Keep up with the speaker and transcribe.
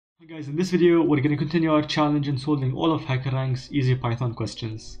Hi guys, in this video we're going to continue our challenge in solving all of Hackerrank's easy Python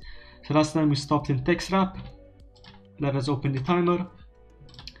questions. So last time we stopped in text wrap. Let us open the timer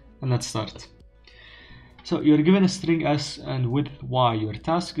and let's start. So you're given a string s and width y. Your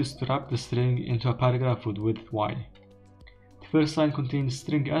task is to wrap the string into a paragraph with width y. The first line contains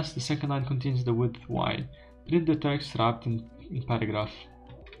string s, the second line contains the width y. Print the text wrapped in paragraph.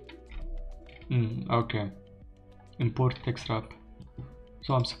 Okay. Import text wrap.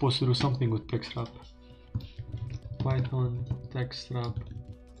 So I'm supposed to do something with text wrap. Python text wrap.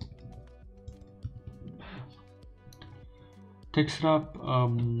 Text wrap.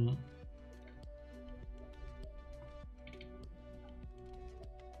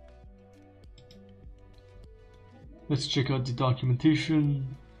 Let's check out the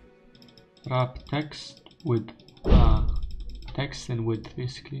documentation. Wrap text with text and width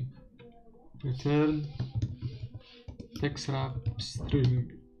basically. Return text wrap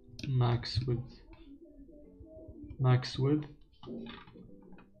string max width.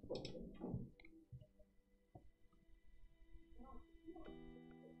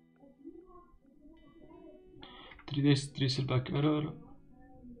 Three cellback error.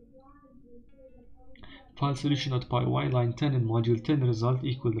 File solution.py line 10 in module 10 result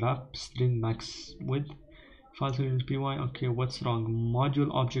equal wrap string max width. File solution.py. Okay, what's wrong?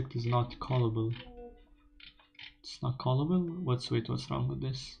 Module object is not callable. It's not callable. What's wrong with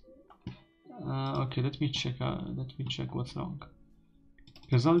this? Okay, let me check what's wrong.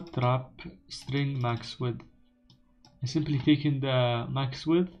 Result wrap string max width. I simply taken the max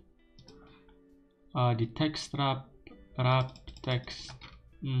width, the text wrap text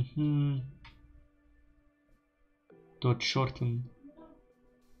dot shorten.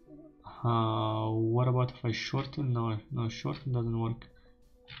 What about if I shorten? No, shorten doesn't work.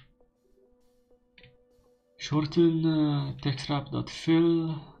 Shorten text wrap dot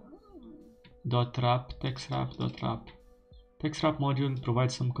fill dot wrap text wrap dot wrap. Text wrap module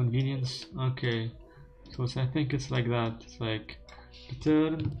provides some convenience. Okay, so I think it's like that. It's like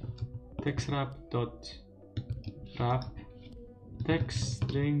return text wrap dot wrap text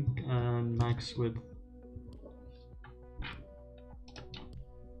string and max width.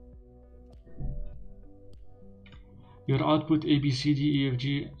 Your output A B C D E F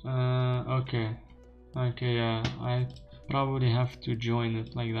G. Okay, yeah, I probably have to join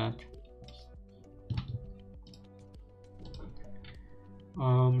it like that.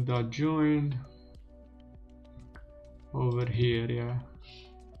 Dot join over here, yeah.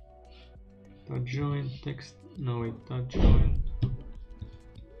 Dot join text. No wait. Dot join.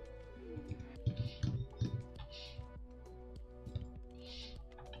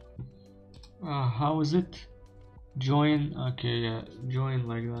 How is it? Join. Okay, yeah. Join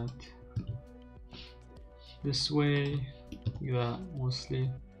like that. This way. Yeah, mostly.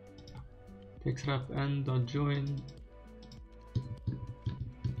 Text wrap end dot join.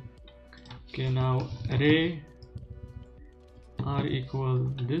 Okay, now array r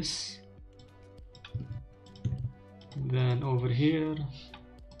equal this. Then over here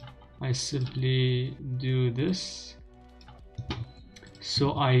I simply do this.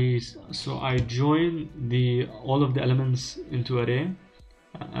 So I join all of the elements into array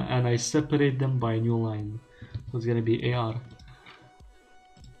and I separate them by a new line. So it's gonna be AR.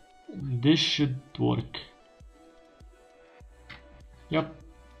 This should work. Yep.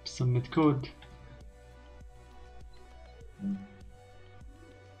 Submit code.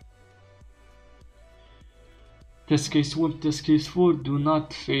 Test case 1, test case 4, do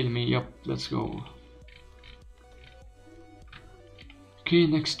not fail me. Yep, let's go. Okay,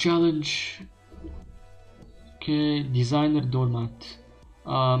 next challenge. Okay, designer doormat.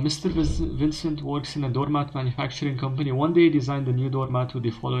 Mr. Vincent works in a doormat manufacturing company. One day he designed a new doormat with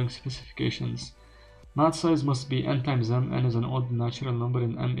the following specifications. Mat size must be n times m. N is an odd natural number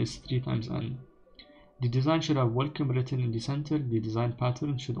and m is 3 times n. The design should have welcome written in the center. The design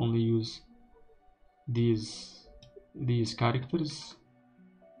pattern should only use these characters.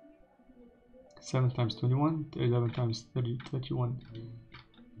 7 times 21, 11 times 31.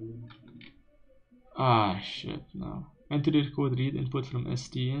 Shit, no. Enter your code, read input from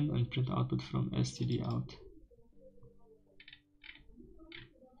std in and print output from std out.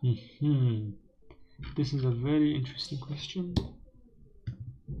 This is a very interesting question.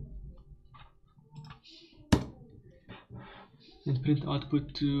 And print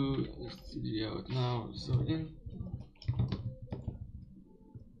output to std out now. So in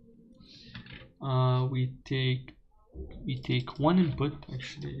we take one input,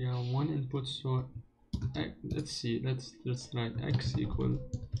 actually, yeah, one input. So let's see, let's write x equal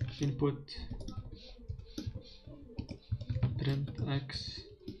input print x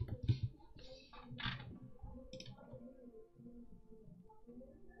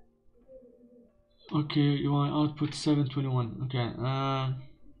Okay, UI output 721. Okay,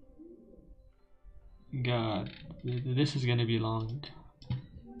 God, this is gonna be long.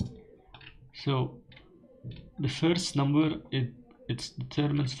 So the first number, it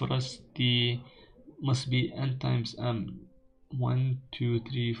determines for us the must be n times m. 1 2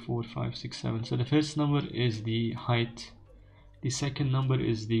 3 4 5 6 7. So the first number is the height, the second number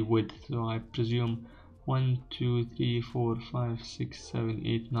is the width, so I presume 1 2 3 4 5 6 7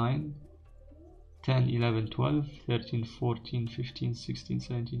 8 9 10 11 12 13 14 15 16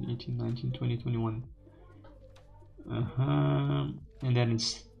 17 18 19 20 21. And then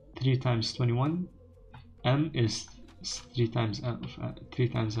it's 3 times 21. M is 3 times n, 3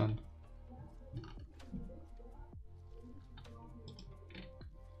 times n.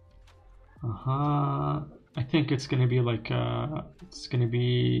 I think it's gonna be like a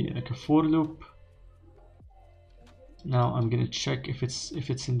for loop. Now I'm gonna check if it's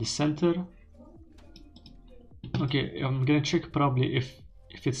in the center. Okay, I'm gonna check probably if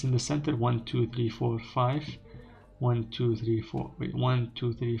it's in the center. 1 2 3 4 5 1 2 3 4 wait 1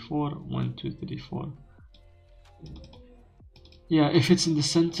 2 3 4 1 2 3 4. Yeah, if it's in the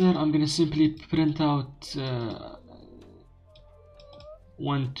center, I'm gonna simply print out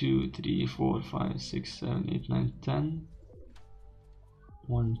 1 2 3 4 5 6 7 8 9 10.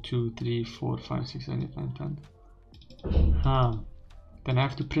 1 2 3 4 5 6 7 8 9 10. Then I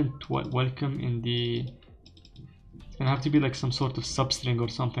have to print what welcome in the. It's gonna have to be like some sort of substring or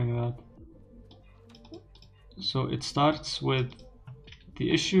something like that. So it starts with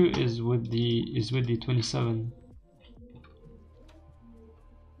the issue is with the 27.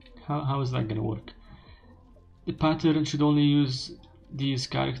 How is that gonna work? The pattern should only use these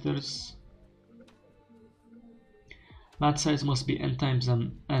characters. Mat size must be n times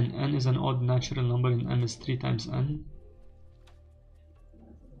m, and n is an odd natural number and m is 3 times n.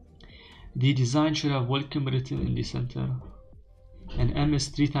 The design should have welcome written in the center, and m is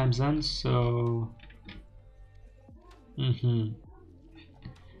 3 times n, so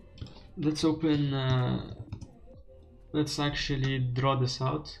let's open let's actually draw this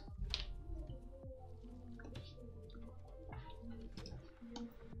out.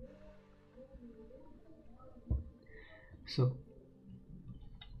 So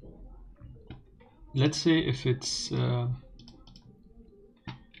let's say if it's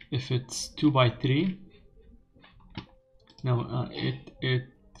 2 by 3. No, it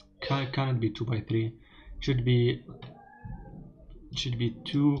cannot be 2 by 3. Should be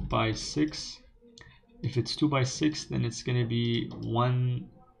 2 by 6. If it's 2 by 6, then it's gonna be one.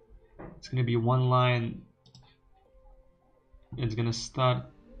 It's gonna be one line. It's gonna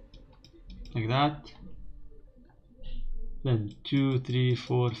start like that. Then 2 3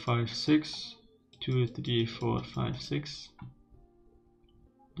 4 5 6. 2 3 4 5 6.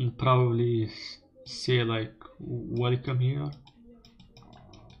 And probably say like welcome here.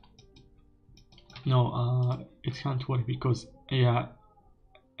 No, it can't work because yeah,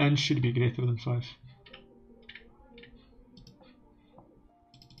 n should be greater than 5.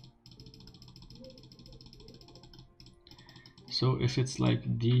 So if it's like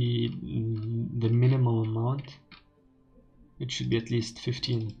the minimum amount, it should be at least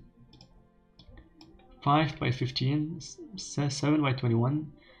 15. 5 by 15, 7 by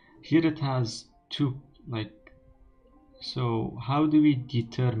 21. Here it has 2, like, so how do we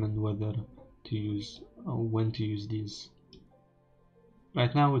determine whether to use or when to use these?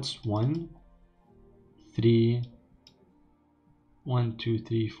 Right now it's 1 3 1 2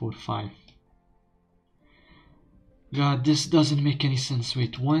 3 4 5. God, this doesn't make any sense.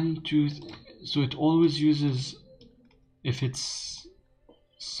 Wait, 1 2 so it always uses, if it's,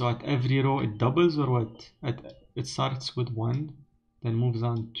 so at every row it doubles or what? It starts with 1, then moves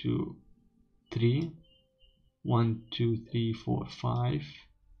on to 3 1 2 3 4 5.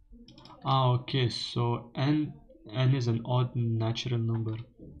 Okay, so n is an odd natural number.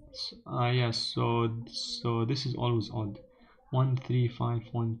 Yes, so this is always odd. 1 3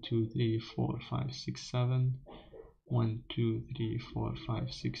 5 1 2 3 4 5 6 7. 1 2 3 4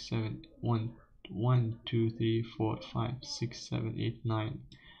 5 6 7 1 2 3 4 5 6 7 8 9.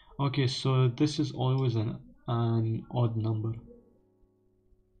 Okay, so this is always an odd number.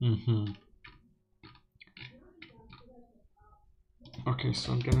 Okay,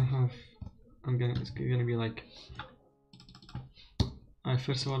 so it's gonna be like,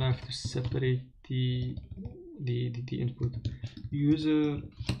 first of all I have to separate the input. User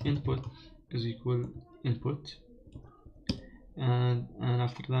input is equal input, and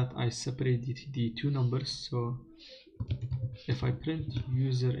after that I separate the two numbers. So if I print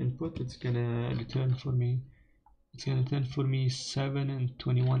user input, it's gonna return for me it's gonna turn for me 7 and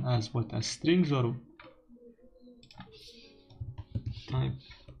 21 as what, as strings or type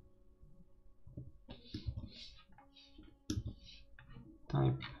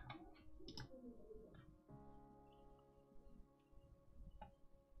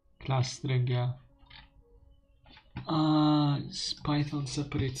class string, yeah. Python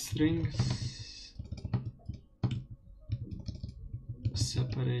separate strings,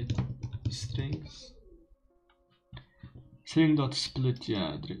 string dot split,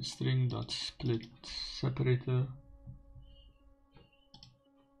 yeah, string dot split separator.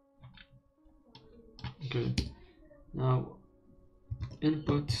 Okay, now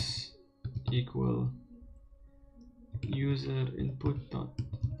inputs equal user input dot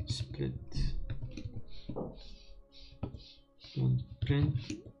split, then print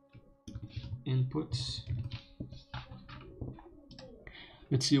inputs.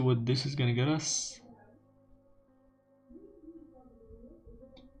 Let's see what this is gonna get us.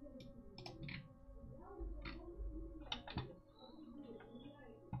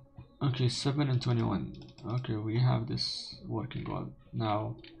 Okay, 7 and 21. Okay, we have this working well.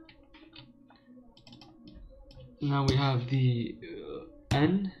 Now we have the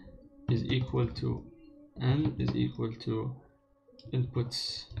n is equal to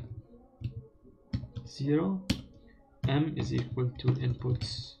inputs 0, m is equal to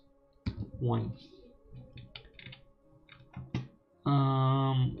inputs 1.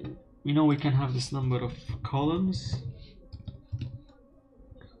 We know we can have this number of columns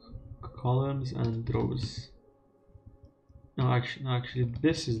and rows. No, actually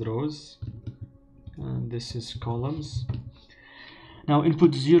this is rows and this is columns. Now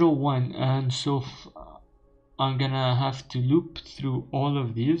input 0, 1, and so I'm gonna have to loop through all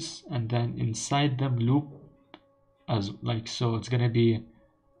of these and then inside them loop as like so. It's gonna be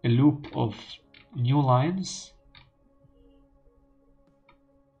a loop of new lines.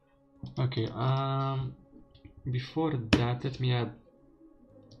 Okay, before that let me add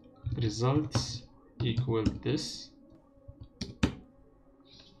results equal this.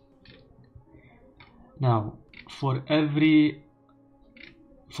 Now for every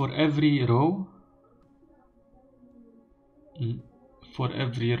row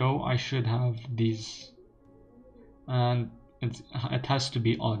I should have these, and it has to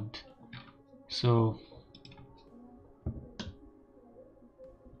be odd. So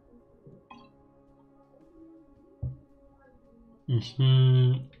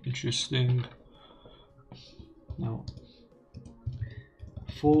interesting. Now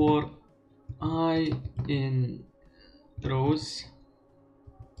for I in rows,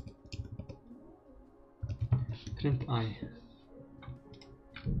 print I.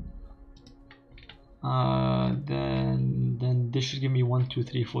 Then this should give me 1, 2,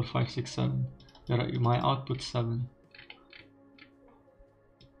 3, 4, 5, 6, 7. My output 7.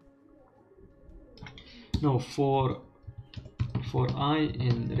 No, for I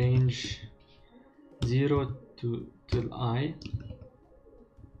in range 0 till I,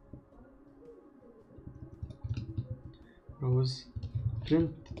 rows,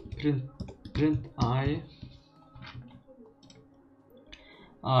 print I.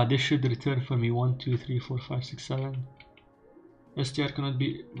 This should return for me 1, 2, 3, 4, 5, 6, 7. str cannot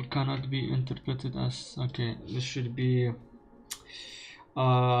be interpreted as, okay, this should be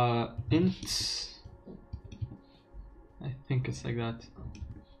int. I think it's like that.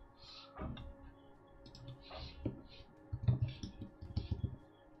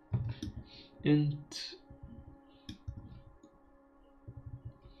 Int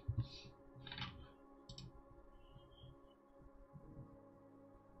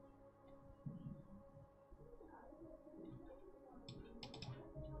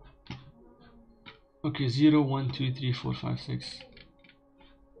okay, 0, 1, 2, 3, 4, 5, 6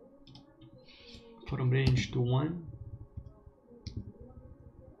 from range to 1,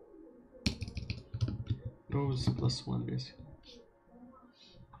 rows plus 1 basically.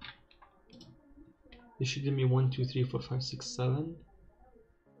 This should give me 1, 2, 3, 4, 5, 6, 7.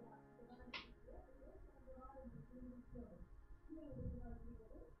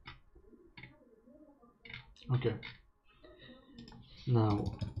 Okay. Now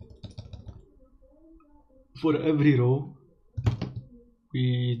for every row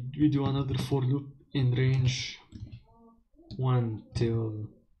we do another for loop in range 1 till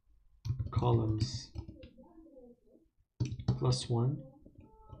columns plus 1.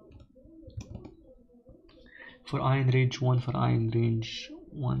 For I in range 1, for I in range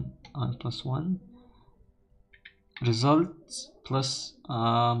 1, I plus 1. Results plus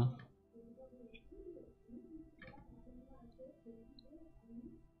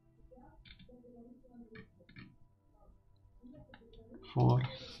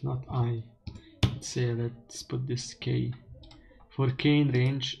not I. Let's say, let's put this K. For K in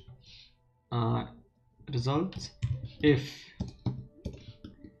range, result if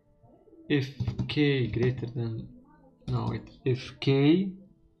K greater than, no wait, if K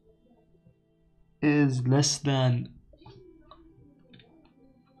is less than,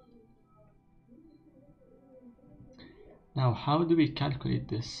 now how do we calculate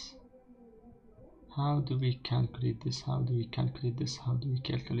this? How do we calculate this? How do we calculate this? How do we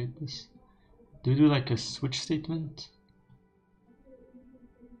calculate this? Do we do like a switch statement?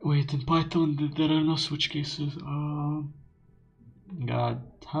 Wait, in Python there are no switch cases. God,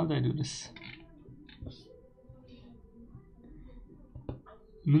 how do I do this?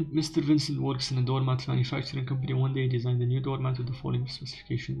 Mr. Vincent works in a doormat manufacturing company. One day he designed a new doormat with the following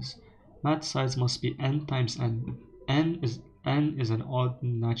specifications. Mat size must be n times n. N is an odd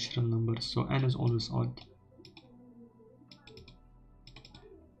natural number, so n is always odd.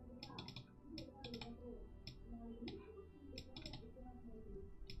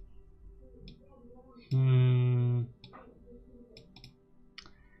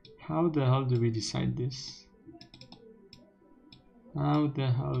 How the hell do we decide this? How the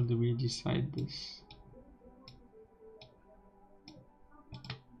hell do we decide this?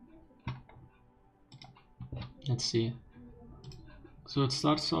 Let's see. So it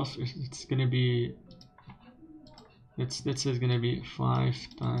starts off, it's gonna be, let's say it's gonna be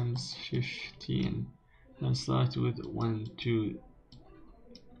 5 times 15. Then start with 1, 2.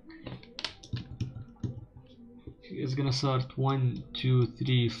 It's gonna start 1, 2,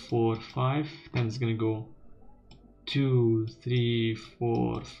 3, 4, 5. Then it's gonna go 2, 3,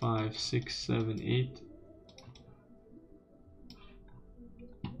 4, 5, 6, 7, 8,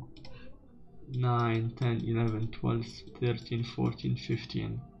 9, 10, 11, 12, 13, 14,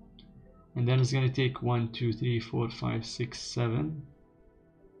 15. And then it's gonna take 1, 2, 3, 4, 5, 6, 7.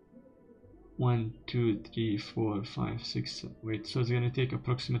 1, 2, 3, 4, 5, 6, 7. Wait, so it's gonna take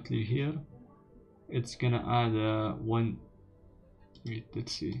approximately here. It's gonna add 1. Wait,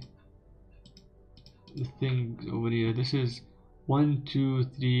 let's see. The thing over here. This is 1, 2,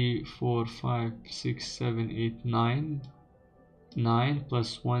 3, 4, 5, 6, 7, 8, 9. 9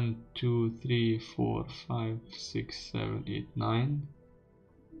 plus 1, 2, 3, 4, 5, 6, 7, 8, 9.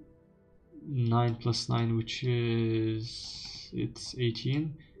 9 plus 9, which is, it's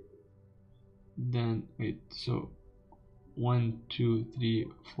 18. Then wait, so 1, 2, 3,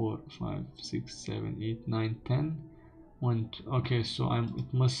 4, 5, 6, 7, 8, 9, 10. 1, 2, okay, so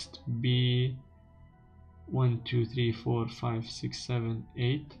it must be 1, 2, 3, 4, 5, 6, 7,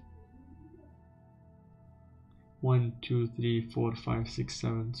 8. 1, 2, 3, 4, 5, 6,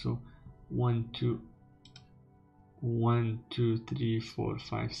 7. So 1, 2, 3, 4,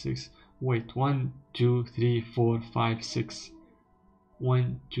 5, 6. Wait, 1, 2, 3, 4, 5, 6.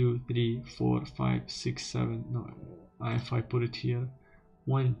 1, 2, 3, 4, 5, 6, 7. No, if I put it here,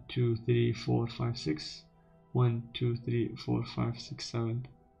 1, 2, 3, 4, 5, 6. 1, 2, 3, 4, 5, 6, 7.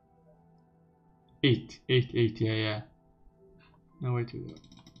 8, 8, 8. Yeah. Now wait.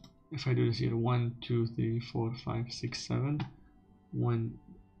 If I do this here, 1, 2, 3, 4, 5, 6, 7. 1,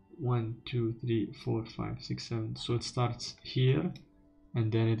 2, 3, 4, 5, 6, 7. So it starts here,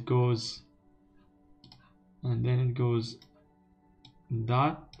 and then it goes,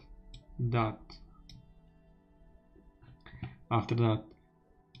 dot. After that,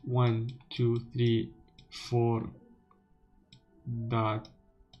 1, 2, 3, 4, dot.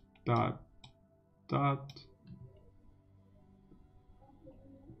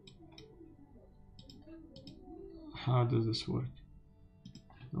 How does this work?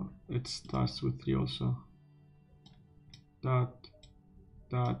 No, it starts with 3 also. Dot.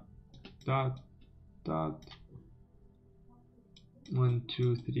 1,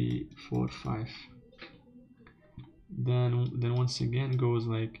 2, 3, 4, 5. Then once again goes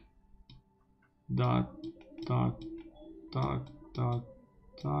like dot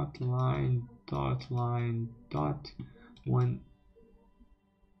line 1.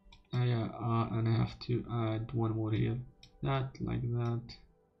 And I have to add one more here. That like that.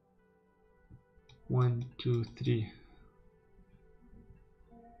 1, 2, 3.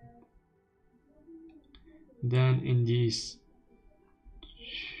 Then in these,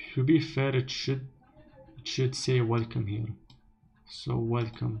 to be fair, it should say welcome here. So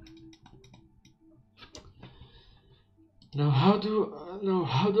welcome. Now how do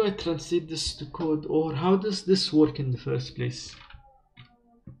I translate this to code, or how does this work in the first place?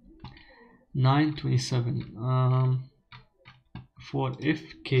 927. For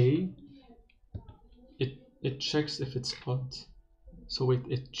if k, it checks if it's odd. So wait,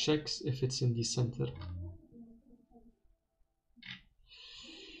 it checks if it's in the center.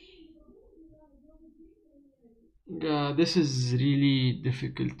 This is really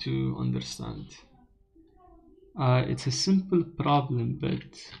difficult to understand. It's a simple problem,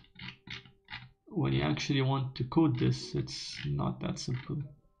 but when you actually want to code this, it's not that simple.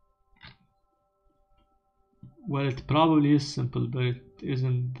 Well, it probably is simple, but it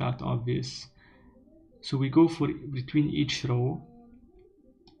isn't that obvious. So we go for between each row.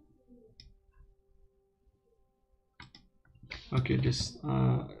 Okay, just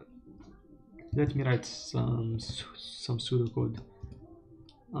let me write some pseudocode.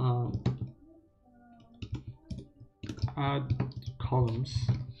 Add columns,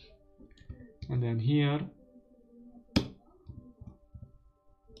 and then here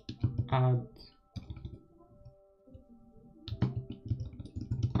add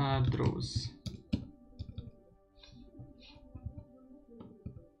rows.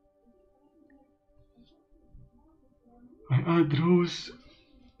 I add rows,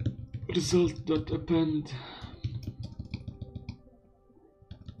 result.append.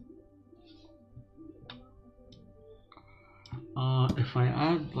 If I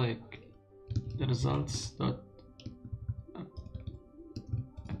add like the results dot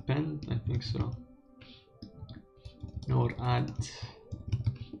append, I think so, or add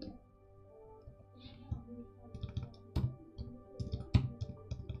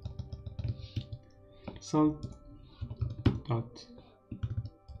result dot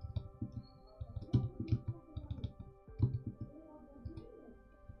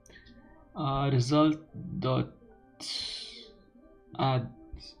result dot add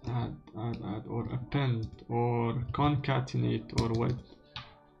or append or concatenate or what,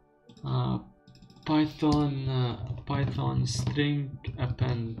 Python string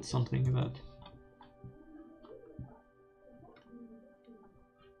append, something like that.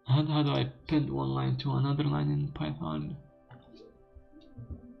 How do I append one line to another line in Python?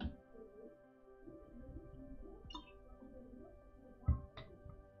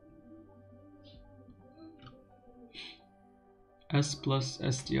 S plus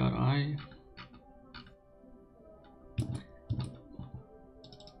stri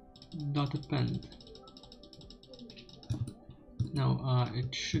dot append. Now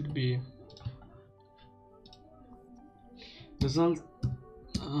it should be result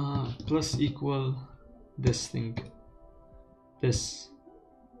plus equal this thing, this,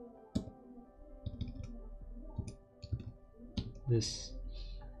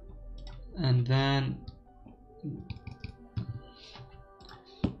 and then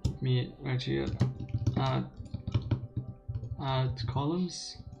me right here add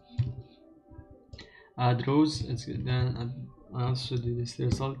columns, add rows. It's then I also do this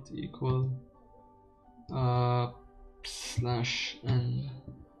result equal slash n.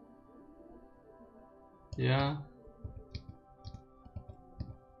 Yeah.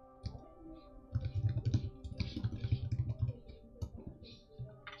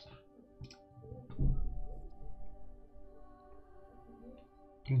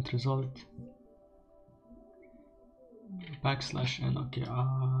 Print result backslash n. Okay.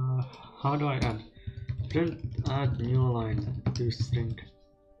 How do I add? Print add new line to string.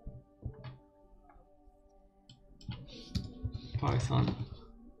 Python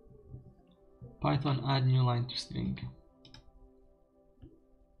add new line to string.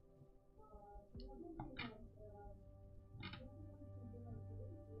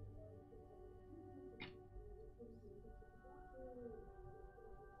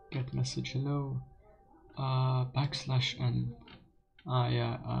 Get message hello. Backslash n.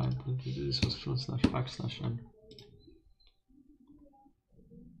 Yeah, this was front slash backslash n.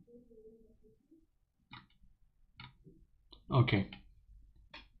 Okay,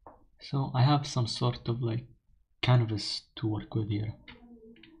 so I have some sort of like canvas to work with here.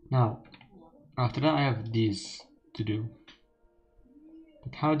 Now after that I have these to do,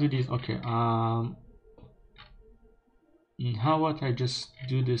 but how do these? Okay, how about I just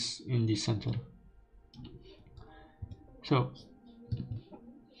do this in the center? So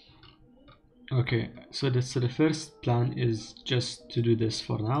okay, so the first plan is just to do this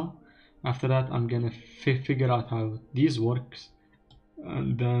for now. After that I'm gonna figure out how these works,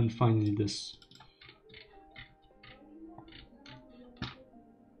 and then finally this.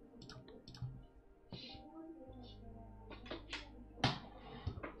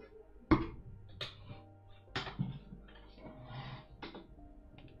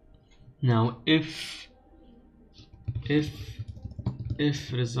 Now if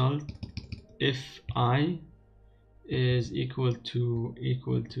result, if I is equal to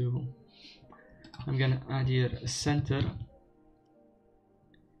I'm gonna add here a center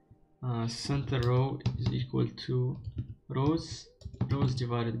row is equal to rows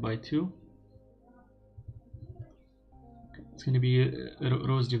divided by 2. it's going to be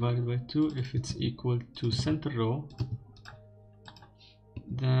rows divided by 2. If it's equal to center row,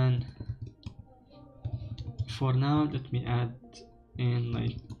 then for now let me add in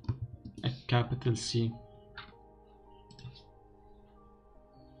like a capital C.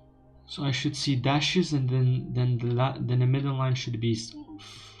 So I should see dashes, and then the middle line should be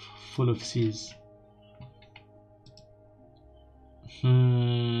full of C's.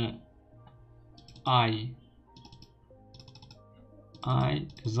 I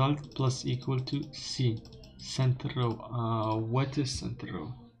result plus equal to C, center row. What is center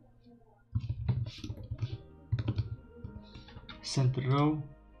row? Center row,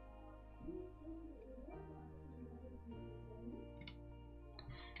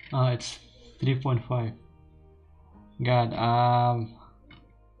 it's 3.5. God,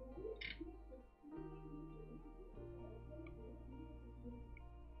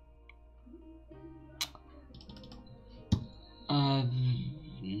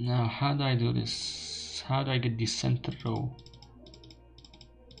 now how do I do this? How do I get the center row?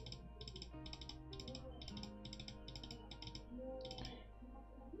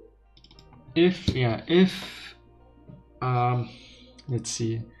 If let's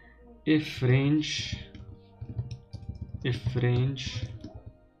see, if range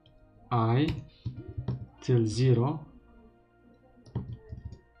I till 0,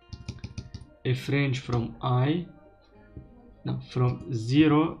 if range from from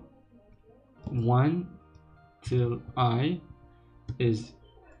 0 1 till I is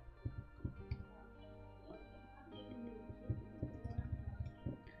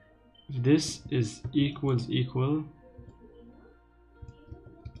if this is equal,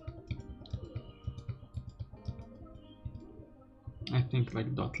 I think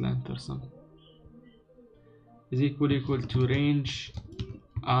like dot length or something, is equal to range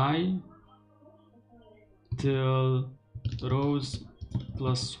I till rows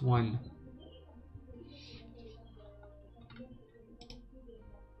plus 1.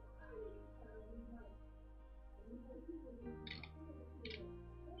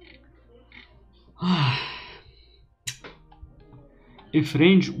 If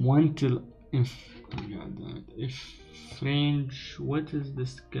range 1 till if range, what is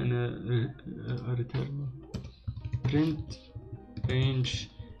this gonna return? Print range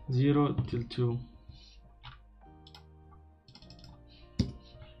 0 till 2.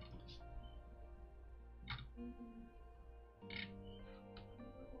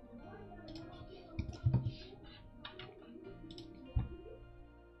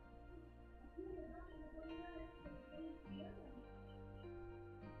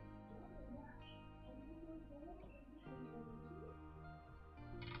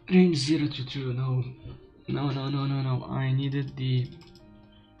 Range 0 to 2. No, I needed the,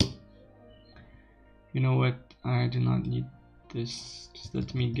 you know what, I do not need this. Just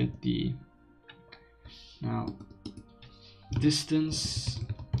let me get the, now distance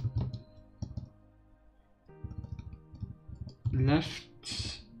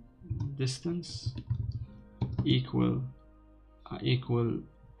left distance equal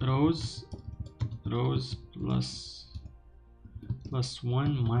rows plus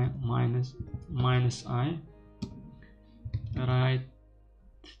 1 minus I, right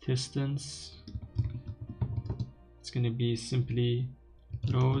distance, it's going to be simply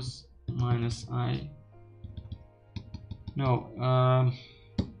rows minus I, no,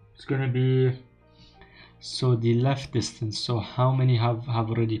 it's going to be, so the left distance, so how many have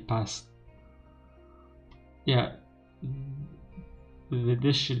already passed? Yeah,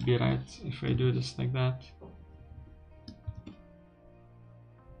 this should be right if I do this like that.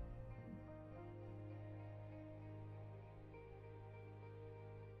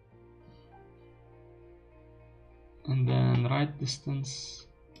 And then right distance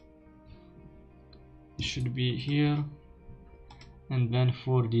should be here, and then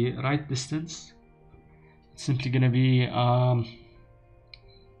for the right distance it's simply gonna be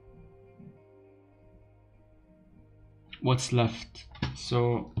what's left,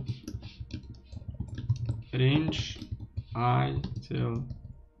 so range I till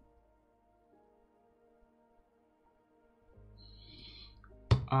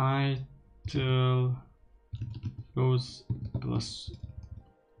rows plus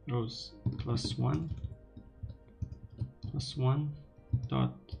 1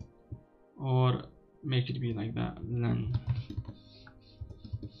 dot, or make it be like that, then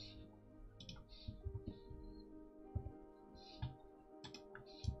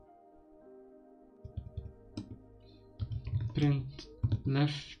print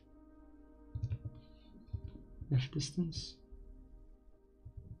left distance,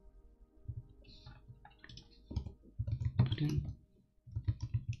 print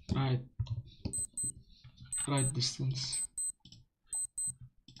right distance.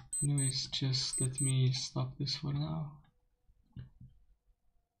 Anyways, just let me stop this for now.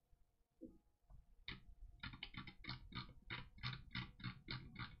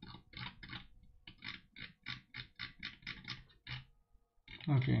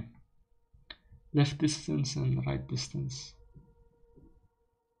 Okay, left distance and right distance.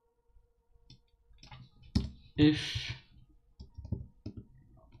 If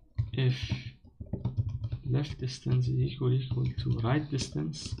left distance is equal to right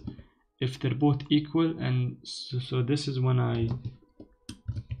distance, if they're both equal, and so this is when I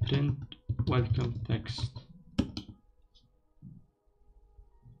print welcome text.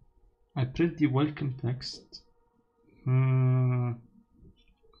 I print the welcome text.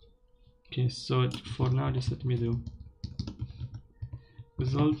 Okay, so for now just let me do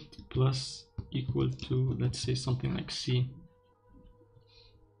result plus equal to, let's say something like C.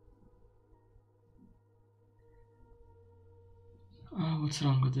 What's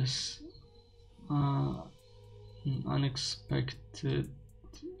wrong with this? Unexpected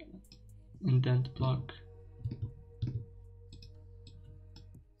indent block.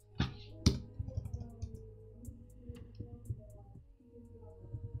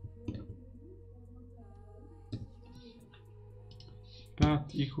 That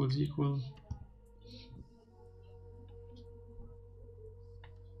equals equal.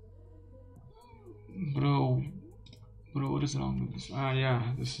 Bro, what is wrong with this?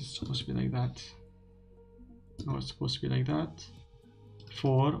 Yeah, this is supposed to be like that. No, it's supposed to be like that.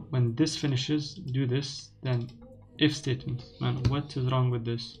 For when this finishes, do this, then if statement. Man, what is wrong with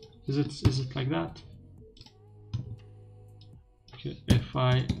this? Is it like that? Okay, if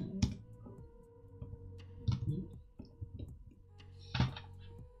I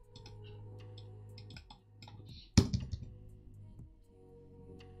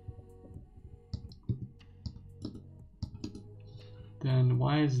then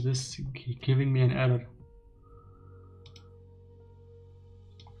why is this giving me an error?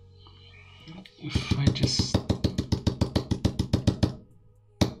 If I just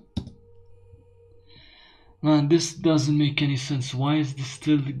man, this doesn't make any sense. Why is this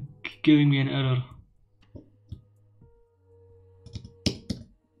still giving me an error?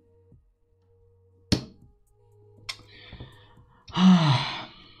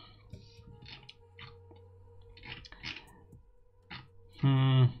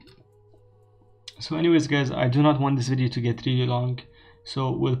 So anyways guys, I do not want this video to get really long,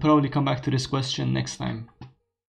 so we'll probably come back to this question next time.